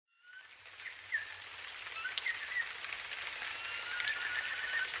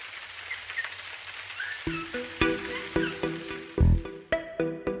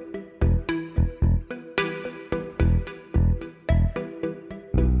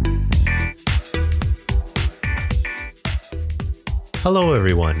Hello,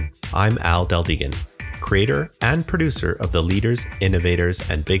 everyone. I'm Al Deldegan, creator and producer of the Leaders, Innovators,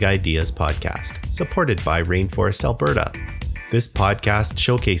 and Big Ideas podcast, supported by Rainforest Alberta. This podcast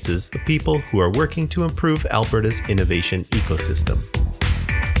showcases the people who are working to improve Alberta's innovation ecosystem.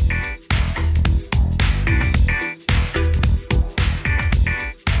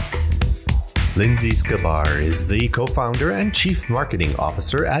 Lindsay Scabar is the co-founder and chief marketing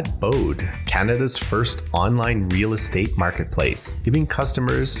officer at Bode, Canada's first online real estate marketplace. Giving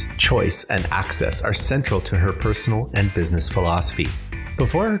customers choice and access are central to her personal and business philosophy.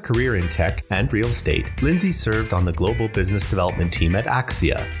 Before her career in tech and real estate, Lindsay served on the global business development team at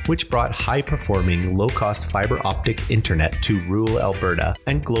Axia, which brought high-performing, low-cost fiber optic internet to rural Alberta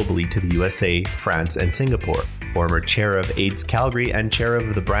and globally to the USA, France, and Singapore. Former chair of AIDS Calgary and chair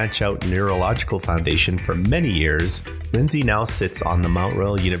of the Branch Out Neurological Foundation for many years, Lindsay now sits on the Mount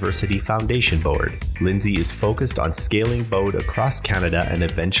Royal University Foundation Board. Lindsay is focused on scaling Bode across Canada and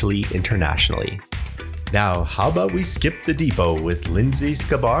eventually internationally. Now, how about we skip the depot with Lindsay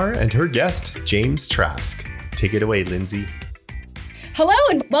Scabar and her guest, James Trask. Take it away, Lindsay. Hello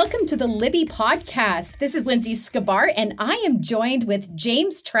and welcome to the Libby Podcast. This is Lindsay Scabar and I am joined with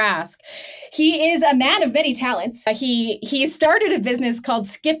James Trask. He is a man of many talents. He started a business called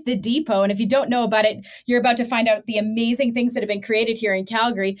Skip the Depot, and if you don't know about it, you're about to find out the amazing things that have been created here in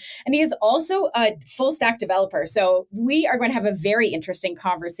Calgary. And he is also a full stack developer. So we are going to have a very interesting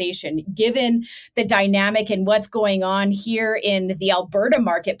conversation given the dynamic and what's going on here in the Alberta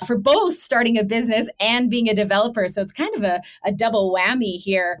market for both starting a business and being a developer. So it's kind of a double whammy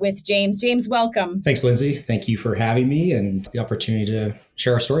here with James. James, welcome. Thanks, Lindsay. Thank you for having me and the opportunity to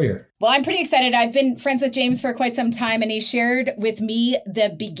share our story here. Well, I'm pretty excited. I've been friends with James for quite some time, and he shared with me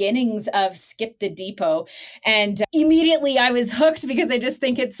the beginnings of Skip the Depot. And immediately I was hooked because I just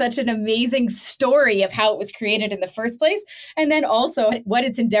think it's such an amazing story of how it was created in the first place, and then also what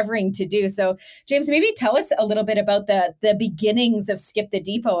it's endeavoring to do. So, James, maybe tell us a little bit about the beginnings of Skip the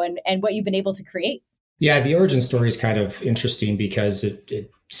Depot and what you've been able to create. Yeah, the origin story is kind of interesting because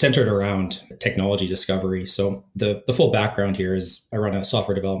it centered around technology discovery. So the full background here is I run a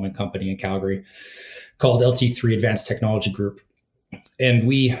software development company in Calgary called LT3 Advanced Technology Group. And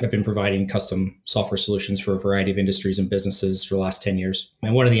we have been providing custom software solutions for a variety of industries and businesses for the last 10 years.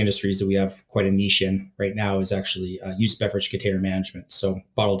 And one of the industries that we have quite a niche in right now is actually used beverage container management. So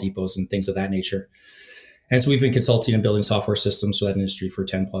bottle depots and things of that nature. And so we've been consulting and building software systems for that industry for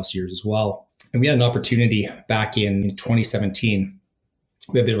 10 plus years as well. And we had an opportunity back in 2017.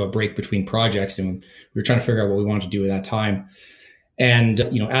 We had a bit of a break between projects and we were trying to figure out what we wanted to do at that time. And,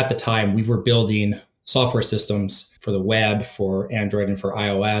 at the time we were building software systems for the web, for Android and for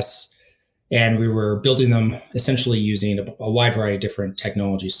iOS. And we were building them essentially using a wide variety of different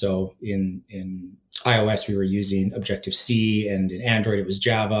technologies. So in iOS, we were using Objective-C, and in Android, it was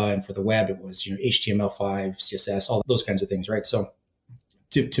Java. And for the web, it was, HTML5, CSS, all those kinds of things, right? So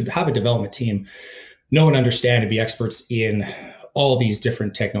to have a development team, know and understand and be experts in all these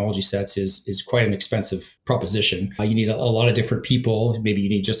different technology sets is quite an expensive proposition. You need a lot of different people. Maybe you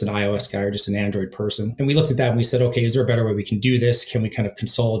need just an iOS guy or just an Android person. And we looked at that and we said, okay, is there a better way we can do this? Can we kind of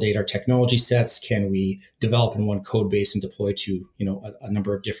consolidate our technology sets? Can we develop in one code base and deploy to, a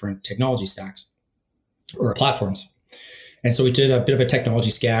number of different technology stacks or platforms? And so we did a bit of a technology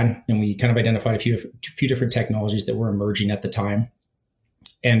scan and we kind of identified a few different technologies that were emerging at the time.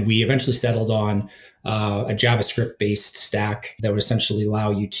 And we eventually settled on a JavaScript-based stack that would essentially allow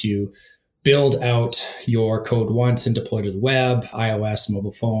you to build out your code once and deploy to the web, iOS,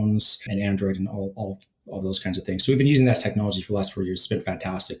 mobile phones, and Android, and all those kinds of things. So we've been using that technology for the last 4 years. It's been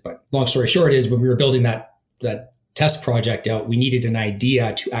fantastic. But long story short is when we were building that test project out, we needed an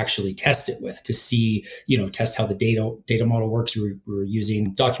idea to actually test it with, to see, test how the data model works. We were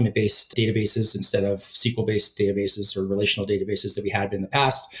using document-based databases instead of SQL-based databases or relational databases that we had in the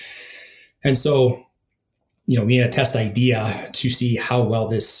past. And so, we need a test idea to see how well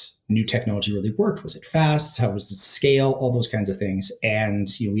this new technology really worked. Was it fast? How was it scale? All those kinds of things. And,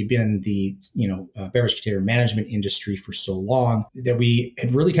 we've been in the, beverage container management industry for so long that we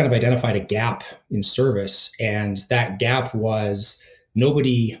had really kind of identified a gap in service. And that gap was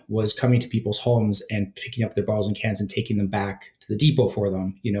nobody was coming to people's homes and picking up their bottles and cans and taking them back to the depot for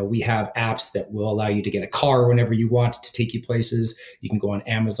them. We have apps that will allow you to get a car whenever you want to take you places. You can go on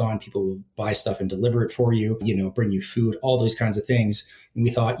Amazon. People will buy stuff and deliver it for you, bring you food, all those kinds of things. And we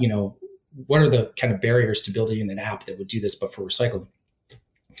thought, what are the kind of barriers to building an app that would do this, but for recycling?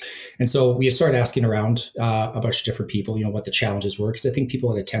 And so we started asking around a bunch of different people, what the challenges were, because I think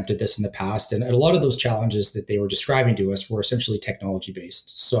people had attempted this in the past. And a lot of those challenges that they were describing to us were essentially technology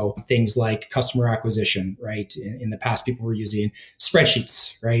based. So things like customer acquisition, right? In the past, people were using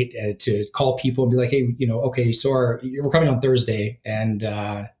spreadsheets, right? To call people and be like, hey, okay, so we're coming on Thursday, and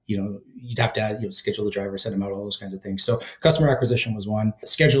you'd have to schedule the driver, send them out, all those kinds of things. So customer acquisition was one.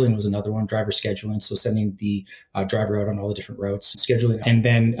 Scheduling was another one, driver scheduling. So sending the driver out on all the different routes, scheduling, and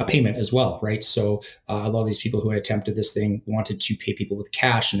then payment as well, right? So a lot of these people who had attempted this thing wanted to pay people with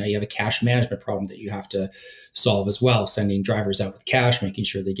cash. And now you have a cash management problem that you have to solve as well, sending drivers out with cash, making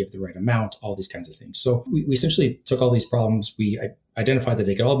sure they give the right amount, all these kinds of things. So we essentially took all these problems. We identified that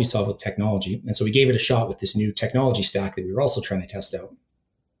they could all be solved with technology. And so we gave it a shot with this new technology stack that we were also trying to test out.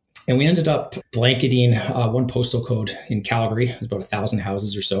 And we ended up blanketing one postal code in Calgary. It was about 1,000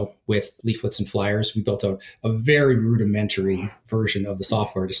 houses or so with leaflets and flyers. We built out a very rudimentary version of the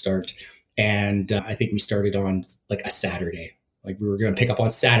software to start. And I think we started on like a Saturday. Like we were going to pick up on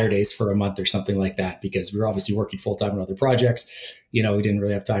Saturdays for a month or something like that, because we were obviously working full time on other projects. We didn't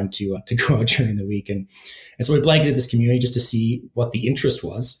really have time to go out during the week. And so we blanketed this community just to see what the interest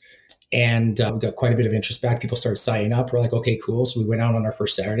was. And we got quite a bit of interest back. People started signing up. We're like, okay, cool. So we went out on our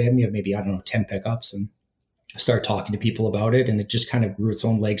first Saturday. We had maybe, 10 pickups, and started talking to people about it. And it just kind of grew its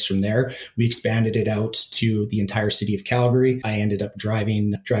own legs from there. We expanded it out to the entire city of Calgary. I ended up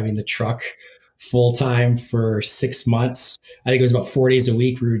driving the truck full time for 6 months. I think it was about 4 days a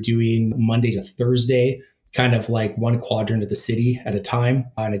week. We were doing Monday to Thursday, kind of like one quadrant of the city at a time.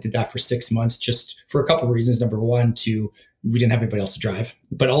 And I did that for 6 months, just for a couple of reasons. Number one, we didn't have anybody else to drive,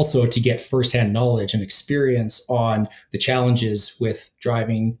 but also to get firsthand knowledge and experience on the challenges with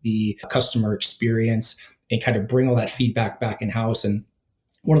driving, the customer experience, and kind of bring all that feedback back in house. And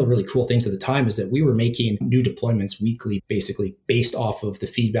one of the really cool things at the time is that we were making new deployments weekly, basically based off of the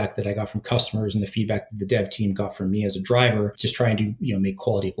feedback that I got from customers and the feedback that the dev team got from me as a driver, just trying to, make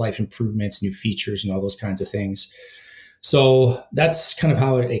quality of life improvements, new features, and all those kinds of things. So that's kind of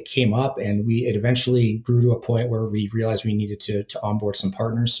how it came up. And it eventually grew to a point where we realized we needed to onboard some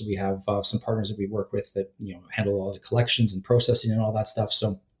partners. So we have some partners that we work with that, handle all the collections and processing and all that stuff.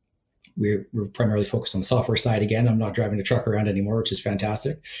 So we're primarily focused on the software side again. I'm not driving a truck around anymore, which is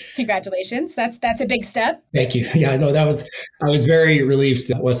fantastic. Congratulations. That's a big step. Thank you. Yeah, no, I was very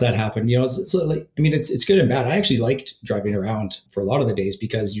relieved once that happened. It's good and bad. I actually liked driving around for a lot of the days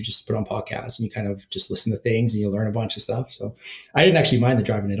because you just put on podcasts and you kind of just listen to things and you learn a bunch of stuff. So I didn't actually mind the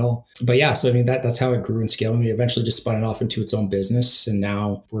driving at all. But yeah, so that's how it grew and scaled. And we eventually just spun it off into its own business. And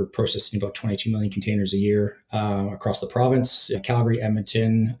now we're processing about 22 million containers a year across the province, Calgary,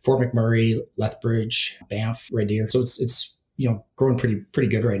 Edmonton, Fort McMurray, Lethbridge, Banff, Red Deer. So it's growing pretty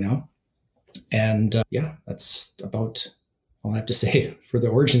good right now. And that's about all I have to say for the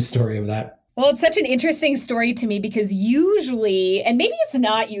origin story of that. Well, it's such an interesting story to me because usually, and maybe it's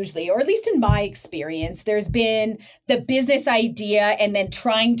not usually, or at least in my experience, there's been the business idea and then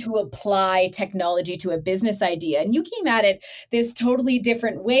trying to apply technology to a business idea. And you came at it this totally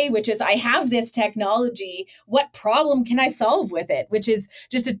different way, which is I have this technology. What problem can I solve with it? Which is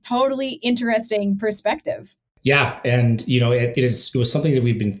just a totally interesting perspective. Yeah. And, it was something that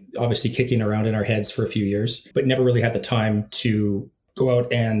we've been obviously kicking around in our heads for a few years, but never really had the time to go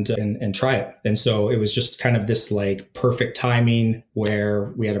out and try it. And so it was just kind of this like perfect timing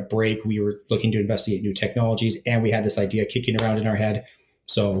where we had a break. We were looking to investigate new technologies and we had this idea kicking around in our head.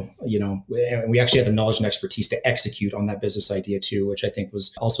 So, we actually had the knowledge and expertise to execute on that business idea too, which I think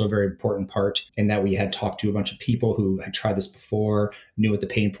was also a very important part, in that we had talked to a bunch of people who had tried this before, knew what the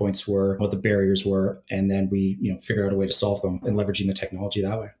pain points were, what the barriers were, and then we, figured out a way to solve them and leveraging the technology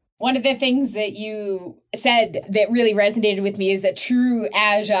that way. One of the things that you said that really resonated with me is a true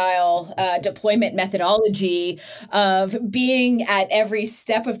agile deployment methodology of being at every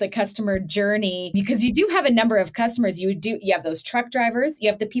step of the customer journey, because you do have a number of customers. You have those truck drivers, you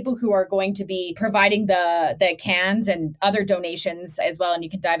have the people who are going to be providing the cans and other donations as well. And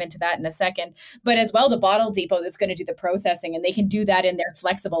you can dive into that in a second, but as well, the bottle depot that's going to do the processing, and they can do that in their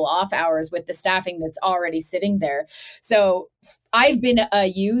flexible off hours with the staffing that's already sitting there. So I've been a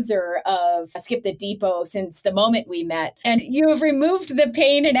user of Skip the Depot since the moment we met, and you have removed the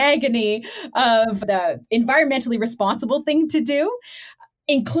pain and agony of the environmentally responsible thing to do,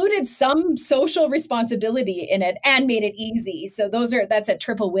 included some social responsibility in it, and made it easy. So that's a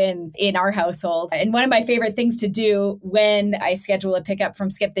triple win in our household. And one of my favorite things to do when I schedule a pickup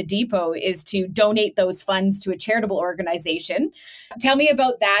from Skip the Depot is to donate those funds to a charitable organization. Tell me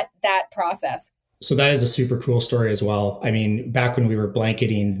about that process. So that is a super cool story as well. I mean, back when we were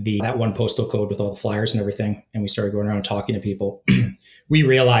blanketing that one postal code with all the flyers and everything, and we started going around talking to people, we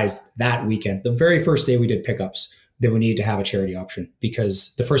realized that weekend, the very first day we did pickups, that we needed to have a charity option,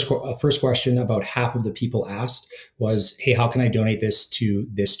 because the first question about half of the people asked was, hey, how can I donate this to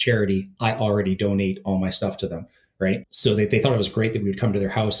this charity? I already donate all my stuff to them, right? So they thought it was great that we would come to their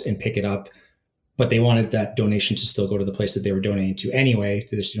house and pick it up, but they wanted that donation to still go to the place that they were donating to anyway.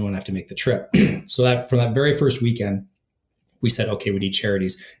 They just didn't want to have to make the trip. So that from that very first weekend, we said, okay, we need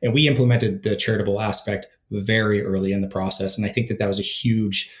charities. And we implemented the charitable aspect very early in the process. And I think that was a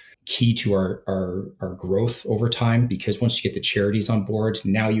huge key to our growth over time, because once you get the charities on board,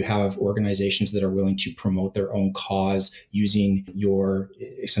 now you have organizations that are willing to promote their own cause using your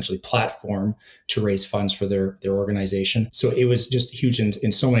essentially platform to raise funds for their organization. So it was just huge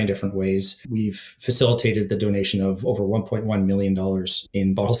in so many different ways. We've facilitated the donation of over $1.1 million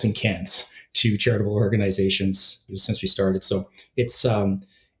in bottles and cans to charitable organizations since we started. So it's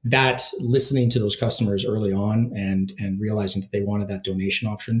that listening to those customers early on and realizing that they wanted that donation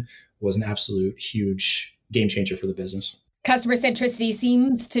option was an absolute huge game changer for the business. Customer centricity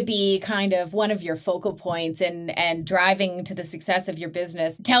seems to be kind of one of your focal points and driving to the success of your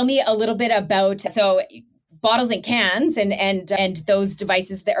business. Tell me a little bit about, so bottles and cans and those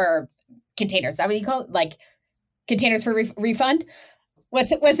devices that are containers. Is that what you call it? Like containers for refund?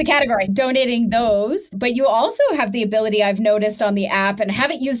 What's the category? Donating those. But you also have the ability, I've noticed on the app, and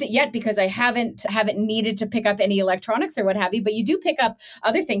haven't used it yet because I haven't needed to pick up any electronics or what have you, but you do pick up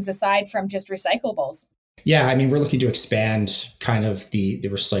other things aside from just recyclables. Yeah, I mean, we're looking to expand kind of the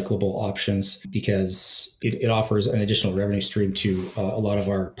recyclable options, because it offers an additional revenue stream to a lot of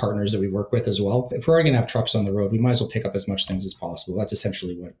our partners that we work with as well. If we're going to have trucks on the road, we might as well pick up as much things as possible. That's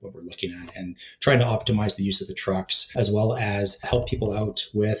essentially what we're looking at, and trying to optimize the use of the trucks, as well as help people out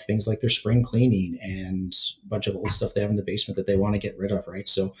with things like their spring cleaning and a bunch of old stuff they have in the basement that they want to get rid of, right?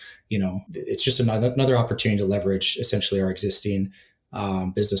 So, it's just another opportunity to leverage essentially our existing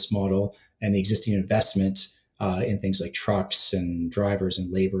business model and the existing investment in things like trucks and drivers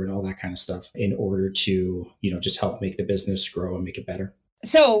and labor and all that kind of stuff in order to, just help make the business grow and make it better.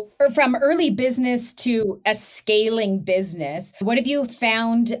 So from early business to a scaling business, what have you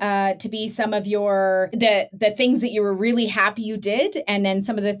found to be some of the things that you were really happy you did, and then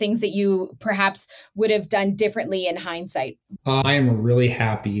some of the things that you perhaps would have done differently in hindsight? I am really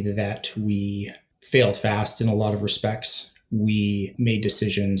happy that we failed fast in a lot of respects. We made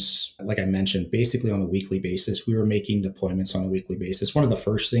decisions, like I mentioned, basically on a weekly basis. We were making deployments on a weekly basis. One of the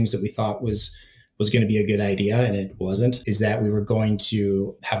first things that we thought was going to be a good idea, and it wasn't, is that we were going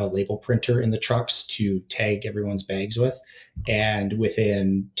to have a label printer in the trucks to tag everyone's bags with. And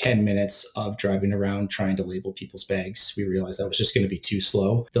within 10 minutes of driving around trying to label people's bags, we realized that was just going to be too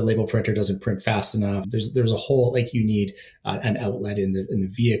slow. The label printer doesn't print fast enough. There's a whole, you need an outlet in the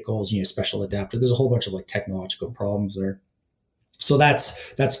vehicles, you need a special adapter. There's a whole bunch of technological problems there. So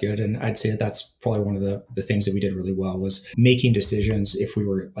that's good. And I'd say that's probably one of the things that we did really well, was making decisions if we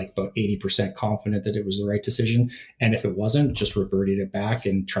were about 80% confident that it was the right decision. And if it wasn't, just reverting it back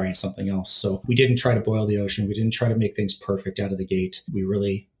and trying something else. So we didn't try to boil the ocean. We didn't try to make things perfect out of the gate. We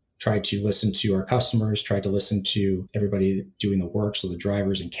really tried to listen to our customers, tried to listen to everybody doing the work. So the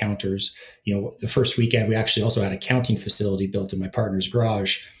drivers and counters, the first weekend, we actually also had a counting facility built in my partner's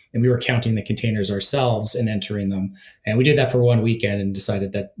garage. And we were counting the containers ourselves and entering them. And we did that for one weekend and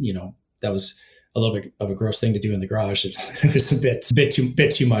decided that, that was a little bit of a gross thing to do in the garage. It was a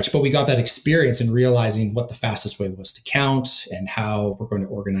bit too much, but we got that experience in realizing what the fastest way was to count and how we're going to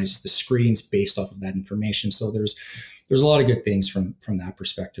organize the screens based off of that information. So there's a lot of good things from that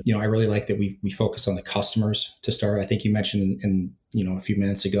perspective. I really like that we focus on the customers to start. I think you mentioned in a few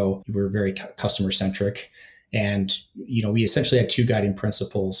minutes ago, we were very customer centric. And, we essentially had two guiding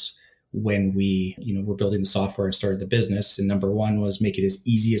principles when we, were building the software and started the business. And number one was make it as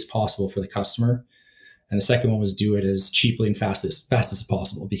easy as possible for the customer. And the second one was do it as cheaply and fast as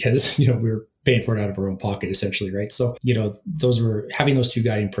possible, because, we were paying for it out of our own pocket, essentially, right? So, having those two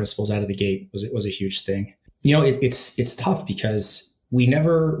guiding principles out of the gate was a huge thing. It's tough because we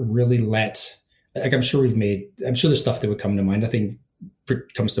never really I'm sure there's stuff that would come to mind. Nothing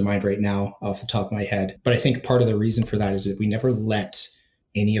comes to mind right now off the top of my head. But I think part of the reason for that is that we never let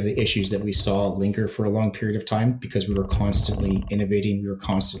any of the issues that we saw linger for a long period of time, because we were constantly innovating. We were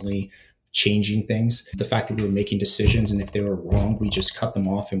constantly changing things. The fact that we were making decisions, and if they were wrong, we just cut them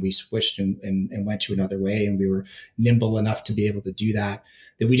off and we switched and went to another way. And we were nimble enough to be able to do that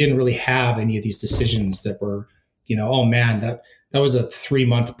we didn't really have any of these decisions that were, oh man, that was a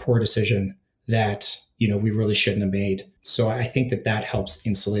 3-month poor decision that, we really shouldn't have made. So I think that helps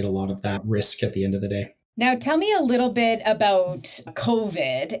insulate a lot of that risk at the end of the day. Now, tell me a little bit about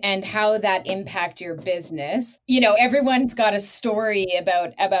COVID and how that impacted your business. Everyone's got a story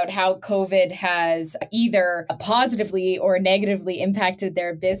about how COVID has either positively or negatively impacted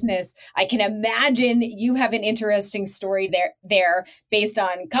their business. I can imagine you have an interesting story there based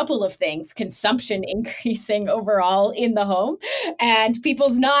on a couple of things: consumption increasing overall in the home and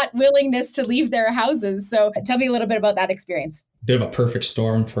people's not willingness to leave their houses. So tell me a little bit about that experience. Bit of a perfect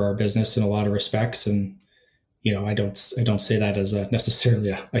storm for our business in a lot of respects. And I don't say that as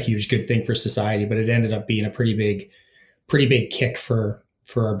necessarily a huge good thing for society, but it ended up being a pretty big kick for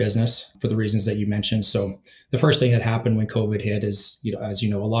our business for the reasons that you mentioned. So the first thing that happened when COVID hit is, as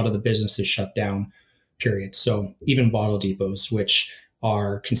a lot of the businesses shut down, period. So even bottle depots, which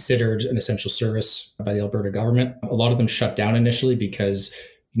are considered an essential service by the Alberta government, a lot of them shut down initially because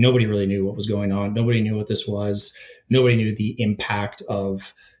nobody really knew what was going on. Nobody knew what this was. Nobody knew the impact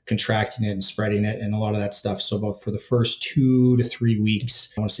of contracting it and spreading it and a lot of that stuff. So about for the first 2 to 3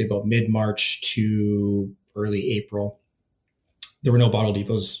 weeks, I want to say about mid-March to early April, there were no bottle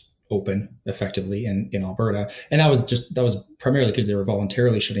depots open effectively in Alberta. And that was primarily because they were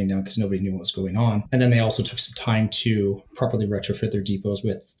voluntarily shutting down because nobody knew what was going on. And then they also took some time to properly retrofit their depots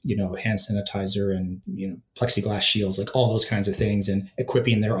with, hand sanitizer and, plexiglass shields, like all those kinds of things, and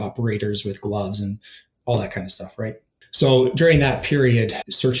equipping their operators with gloves and all that kind of stuff, right? So during that period,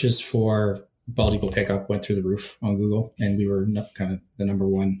 searches for bottle depot pickup went through the roof on Google, and we were kind of the number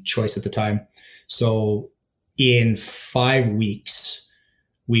one choice at the time. So in 5 weeks,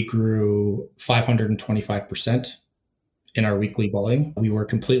 we grew 525% in our weekly volume. We were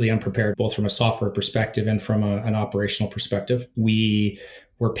completely unprepared, both from a software perspective and from an operational perspective. We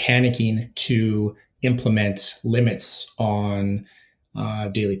were panicking to implement limits on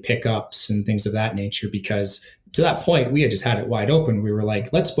daily pickups and things of that nature, because to that point, we had just had it wide open. We were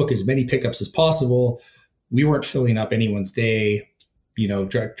like, let's book as many pickups as possible. We weren't filling up anyone's day.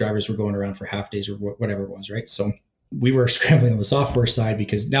 Drivers were going around for half days or whatever it was, right? So we were scrambling on the software side,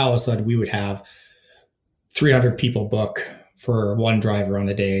 because now all of a sudden we would have 300 people book for one driver on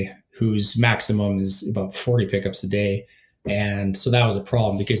a day, whose maximum is about 40 pickups a day. And so that was a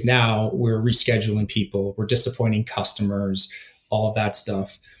problem, because now we're rescheduling people, we're disappointing customers, all of that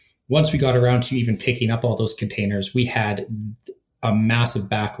stuff. Once we got around to even picking up all those containers, we had a massive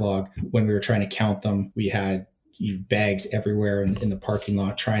backlog when we were trying to count them. We had bags everywhere in the parking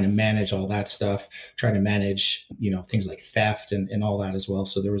lot, trying to manage all that stuff, trying to manage, things like theft and all that as well.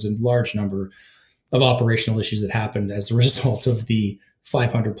 So there was a large number of operational issues that happened as a result of the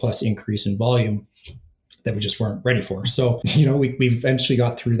 500 plus increase in volume that we just weren't ready for. So, we eventually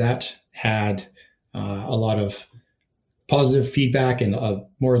got through that, had a lot of positive feedback and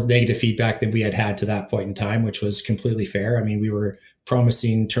more negative feedback than we had to that point in time, which was completely fair. I mean, we were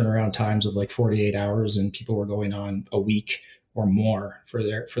promising turnaround times of like 48 hours, and people were going on a week or more for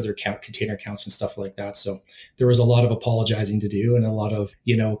their container counts and stuff like that. So there was a lot of apologizing to do, and a lot of,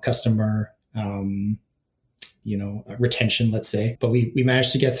 customer, retention, let's say, but we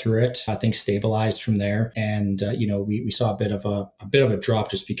managed to get through it. Things stabilized from there. And, we saw a bit of a drop,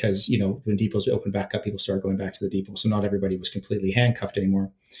 just because, when depots opened back up, people started going back to the depot. So not everybody was completely handcuffed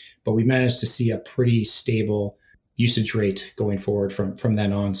anymore, but we managed to see a pretty stable usage rate going forward from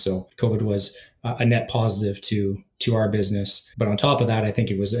then on. So COVID was a net positive to our business. But on top of that, I think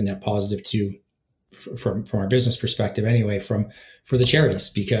it was a net positive from our business perspective anyway, for the charities,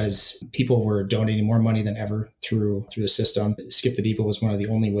 because people were donating more money than ever through the system. Skip the Depot was one of the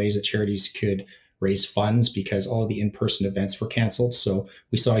only ways that charities could raise funds, because all of the in-person events were canceled. So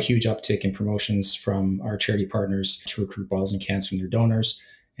we saw a huge uptick in promotions from our charity partners to recruit bottles and cans from their donors.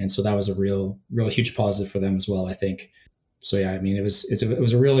 And so that was a real huge positive for them as well, I think. So yeah, I mean, it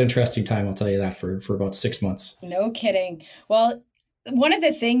was a real interesting time, I'll tell you that, for about 6 months. No kidding. Well, one of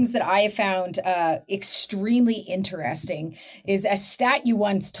the things that I found extremely interesting is a stat you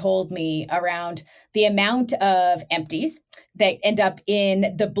once told me around the amount of empties that end up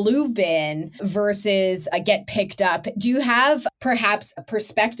in the blue bin versus get picked up. Do you have perhaps a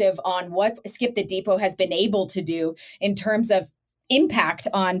perspective on what Skip the Depot has been able to do in terms of impact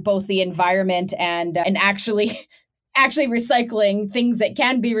on both the environment and actually recycling things that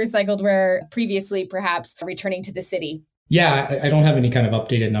can be recycled, where previously perhaps returning to the city? Yeah, I don't have any kind of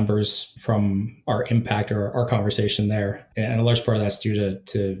updated numbers from our impact or our conversation there. And a large part of that's due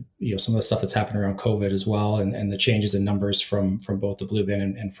to some of the stuff that's happened around COVID as well, and the changes in numbers from both the blue bin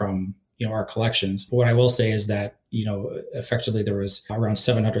and from our collections. But what I will say is that, effectively there was around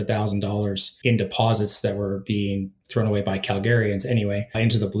 $700,000 in deposits that were being thrown away by Calgarians anyway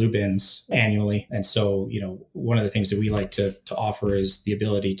into the blue bins annually. And so, one of the things that we like to offer is the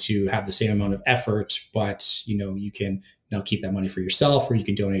ability to have the same amount of effort, but, you can keep that money for yourself, or you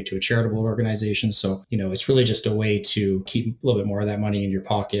can donate to a charitable organization. So, it's really just a way to keep a little bit more of that money in your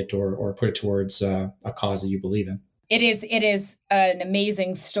pocket, or put it towards a cause that you believe in. It is an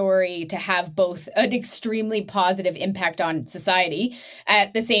amazing story to have both an extremely positive impact on society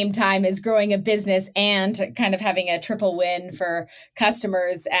at the same time as growing a business and kind of having a triple win for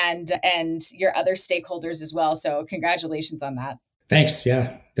customers and your other stakeholders as well. So congratulations on that. Thanks.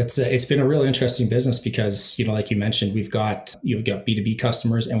 Yeah, it's been a really interesting business because, like you mentioned, we've got B2B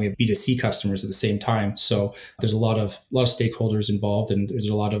customers and we have B2C customers at the same time. So there's a lot of stakeholders involved, and there's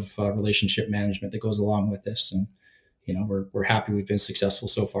a lot of relationship management that goes along with this. And we're happy we've been successful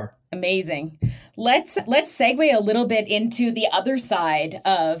so far. Amazing. Let's segue a little bit into the other side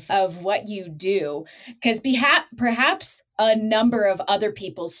of what you do, because perhaps a number of other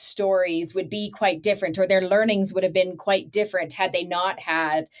people's stories would be quite different, or their learnings would have been quite different had they not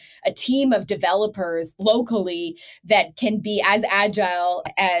had a team of developers locally that can be as agile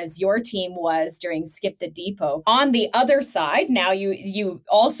as your team was during Skip the Depot. On the other side, now you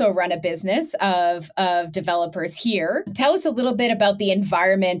also run a business of developers here. Tell us a little bit about the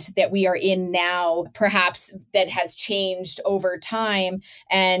environment that we are in now, perhaps that has changed over time,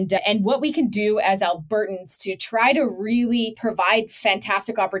 and what we can do as Albertans to try to really provide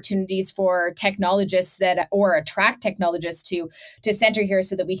fantastic opportunities for technologists or attract technologists to center here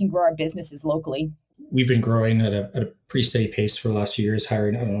so that we can grow our businesses locally. We've been growing at a pretty steady pace for the last few years,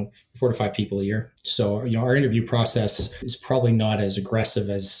 hiring, 4 to 5 people a year. So, our interview process is probably not as aggressive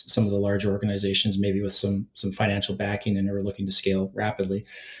as some of the larger organizations, maybe with some financial backing and are looking to scale rapidly.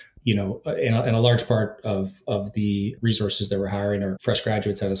 And a large part of the resources that we're hiring are fresh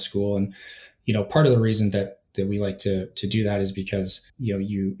graduates out of school. And, part of the reason that we like to do that is because,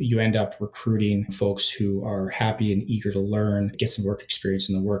 you end up recruiting folks who are happy and eager to learn, get some work experience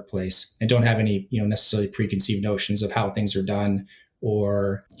in the workplace, and don't have any, necessarily preconceived notions of how things are done,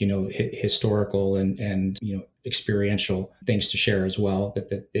 or, historical and experiential things to share as well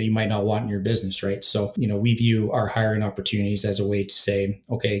that you might not want in your business, right? So, we view our hiring opportunities as a way to say,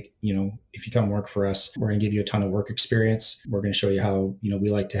 okay, if you come work for us, we're going to give you a ton of work experience. We're going to show you how, we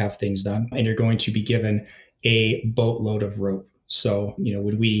like to have things done, and you're going to be given a boatload of rope. So,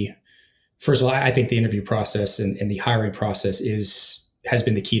 first of all, I think the interview process and the hiring process has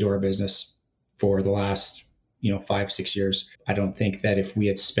been the key to our business for the last, 5-6 years. I don't think that if we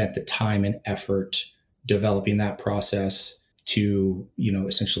had spent the time and effort developing that process to,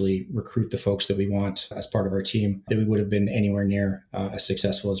 essentially recruit the folks that we want as part of our team, that we would have been anywhere near as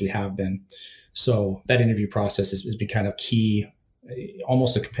successful as we have been. So that interview process has been kind of key,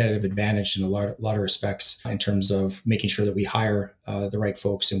 almost a competitive advantage in a lot of respects, in terms of making sure that we hire the right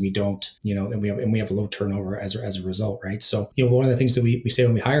folks, and we don't, and we have low turnover as a result, right? So, one of the things that we say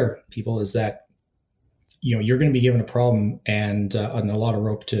when we hire people is that, you're going to be given a problem and a lot of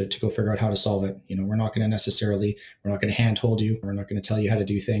rope to go figure out how to solve it. We're not going to handhold you. We're not going to tell you how to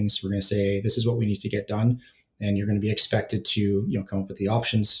do things. We're going to say, this is what we need to get done. And you're going to be expected to, come up with the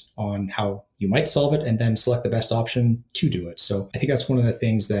options on how you might solve it, and then select the best option to do it. So I think that's one of the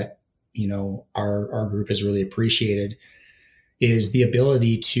things that, our group has really appreciated, is the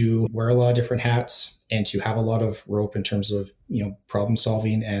ability to wear a lot of different hats and to have a lot of rope in terms of, problem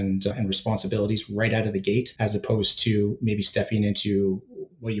solving and responsibilities right out of the gate, as opposed to maybe stepping into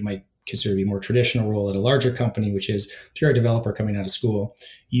what you might consider to be a more traditional role at a larger company, which is, if you're a developer coming out of school,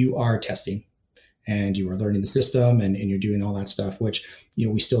 you are testing and you are learning the system and you're doing all that stuff, which,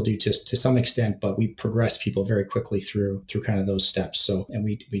 we still do to some extent, but we progress people very quickly through kind of those steps. So, and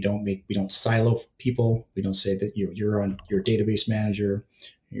we don't silo people. We don't say that you're on your database manager,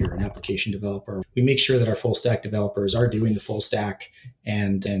 you're an application developer. We make sure that our full stack developers are doing the full stack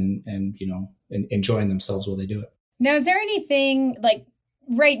and enjoying themselves while they do it. Now, is there anything like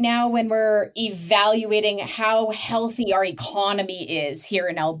right now when we're evaluating how healthy our economy is here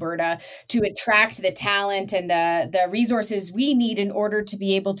in Alberta to attract the talent and the resources we need in order to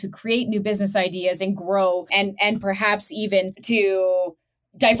be able to create new business ideas and grow and perhaps even to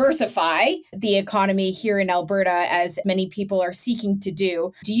diversify the economy here in Alberta, as many people are seeking to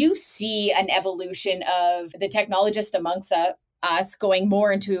do? Do you see an evolution of the technologist amongst us going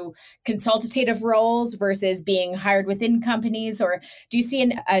more into consultative roles versus being hired within companies? Or do you see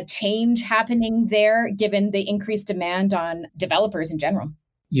a change happening there given the increased demand on developers in general?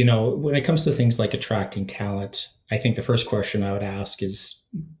 When it comes to things like attracting talent, I think the first question I would ask is,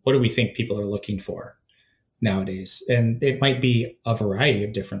 what do we think people are looking for nowadays? And it might be a variety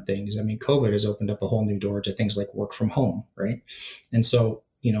of different things. I mean, COVID has opened up a whole new door to things like work from home, right? And so,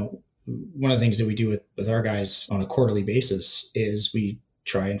 one of the things that we do with our guys on a quarterly basis is we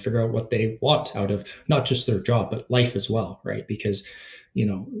try and figure out what they want out of not just their job, but life as well, right? Because,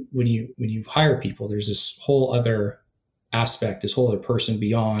 when you hire people, there's this whole other aspect, this whole other person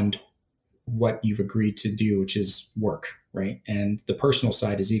beyond what you've agreed to do, which is work, right? And the personal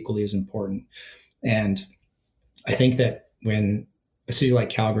side is equally as important. And I think that when a city like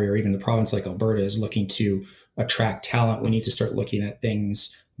Calgary or even the province like Alberta is looking to attract talent, we need to start looking at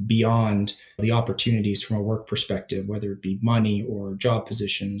things beyond the opportunities from a work perspective, whether it be money or job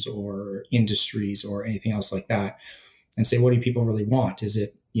positions or industries or anything else like that, and say, what do people really want? Is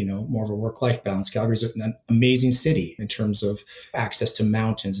it, more of a work-life balance? Calgary's an amazing city in terms of access to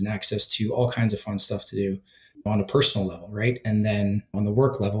mountains and access to all kinds of fun stuff to do on a personal level, right? And then on the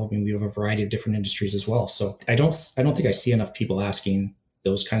work level, I mean, we have a variety of different industries as well. So I don't think I see enough people asking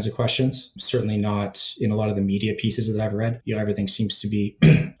those kinds of questions. Certainly not in a lot of the media pieces that I've read. Everything seems to be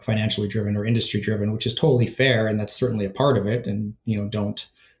financially driven or industry driven, which is totally fair. And that's certainly a part of it. And, don't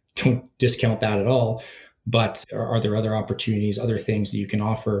discount that at all. But are there other opportunities, other things that you can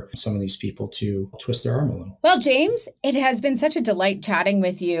offer some of these people to twist their arm a little? Well, James, it has been such a delight chatting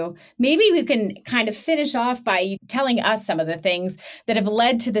with you. Maybe we can kind of finish off by telling us some of the things that have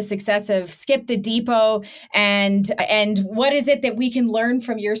led to the success of Skip the Depot, and what is it that we can learn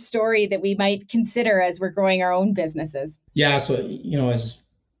from your story that we might consider as we're growing our own businesses? Yeah. So, as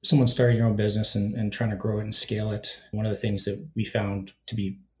someone starting your own business and trying to grow it and scale it, one of the things that we found to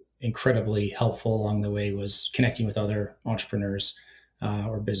be incredibly helpful along the way was connecting with other entrepreneurs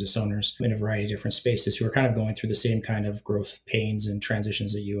or business owners in a variety of different spaces who are kind of going through the same kind of growth pains and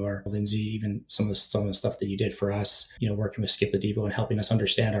transitions that you are. Lindsay, even some of the stuff that you did for us, working with Skip the Depot and helping us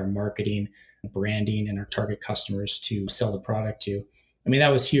understand our marketing, branding, and our target customers to sell the product to. I mean,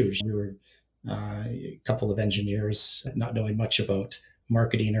 that was huge. We were a couple of engineers not knowing much about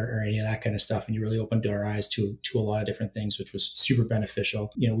marketing or any of that kind of stuff. And you really opened our eyes to a lot of different things, which was super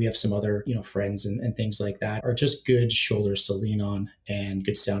beneficial. We have some other, friends and things like that are just good shoulders to lean on and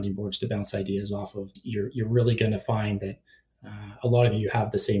good sounding boards to bounce ideas off of. You're really going to find that a lot of you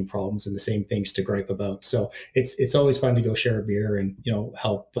have the same problems and the same things to gripe about. So it's always fun to go share a beer and,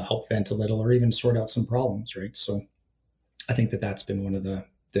 help vent a little or even sort out some problems. Right. So I think that's been one of the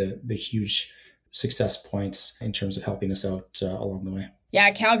huge success points in terms of helping us out along the way. Yeah,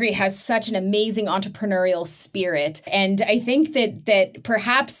 Calgary has such an amazing entrepreneurial spirit. And I think that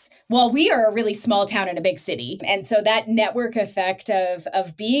perhaps, we are a really small town in a big city. And so that network effect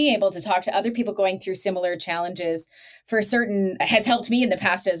of being able to talk to other people going through similar challenges for certain has helped me in the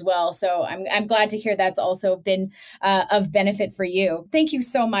past as well. So I'm glad to hear that's also been of benefit for you. Thank you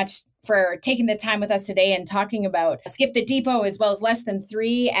so much for taking the time with us today and talking about Skip the Depot as well as Less Than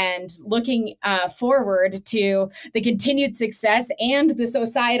 3 and looking forward to the continued success and the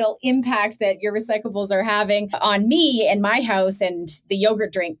societal impact that your recyclables are having on me and my house and the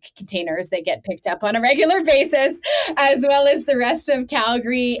yogurt drink containers that get picked up on a regular basis, as well as the rest of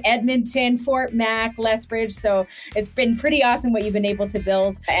Calgary, Edmonton, Fort Mac, Lethbridge. So it's been pretty awesome what you've been able to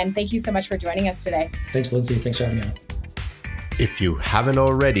build. And thank you so much for joining us today. Thanks, Lindsay. Thanks for having me on. If you haven't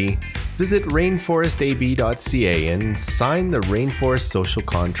already, visit rainforestab.ca and sign the Rainforest Social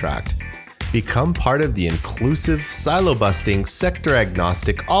Contract. Become part of the inclusive, silo-busting,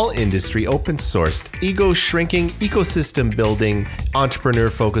 sector-agnostic, all-industry, open-sourced, ego-shrinking, ecosystem-building,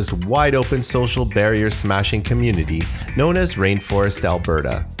 entrepreneur-focused, wide-open social barrier-smashing community known as Rainforest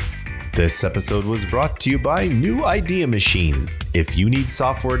Alberta. This episode was brought to you by New Idea Machine. If you need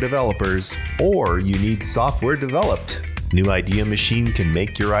software developers or you need software developed, New Idea Machine can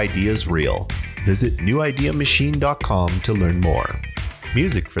make your ideas real. Visit newideamachine.com to learn more.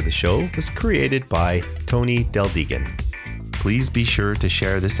 Music for the show was created by Tony Del Deegan. Please be sure to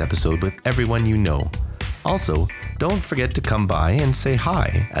share this episode with everyone you know. Also, don't forget to come by and say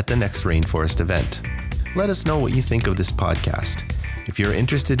hi at the next Rainforest event. Let us know what you think of this podcast. If you're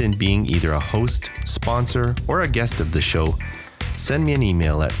interested in being either a host, sponsor, or a guest of the show, send me an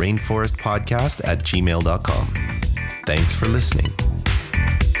email at rainforestpodcast@gmail.com. Thanks for listening.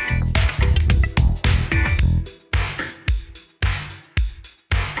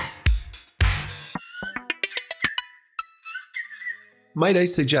 Might I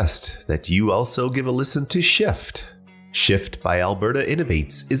suggest that you also give a listen to Shift? Shift by Alberta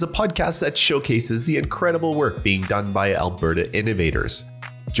Innovates is a podcast that showcases the incredible work being done by Alberta innovators.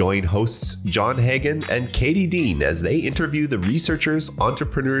 Join hosts John Hagan and Katie Dean as they interview the researchers,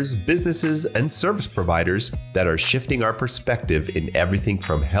 entrepreneurs, businesses, and service providers that are shifting our perspective in everything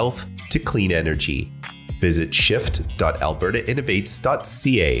from health to clean energy. Visit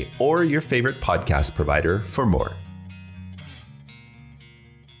shift.albertainnovates.ca or your favorite podcast provider for more.